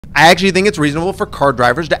I actually think it's reasonable for car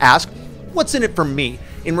drivers to ask, what's in it for me,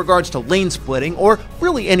 in regards to lane splitting or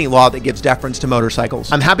really any law that gives deference to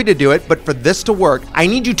motorcycles. I'm happy to do it, but for this to work, I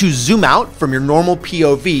need you to zoom out from your normal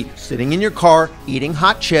POV, sitting in your car, eating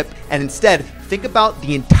hot chip, and instead think about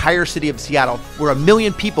the entire city of Seattle, where 1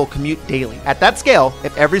 million people commute daily. At that scale,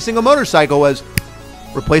 if every single motorcycle was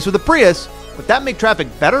replaced with a Prius, would that make traffic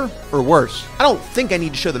better or worse? I don't think I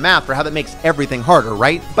need to show the math for how that makes everything harder,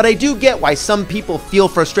 right? But I do get why some people feel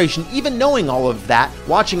frustration even knowing all of that,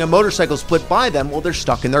 watching a motorcycle split by them while they're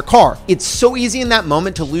stuck in their car. It's so easy in that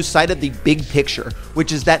moment to lose sight of the big picture,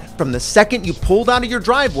 which is that from the second you pulled out of your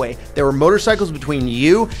driveway, there were motorcycles between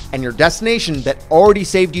you and your destination that already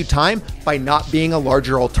saved you time by not being a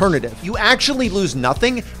larger alternative. You actually lose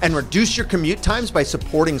nothing and reduce your commute times by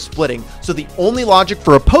supporting splitting. So the only logic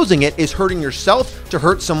for opposing it is hurting yourself to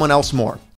hurt someone else more.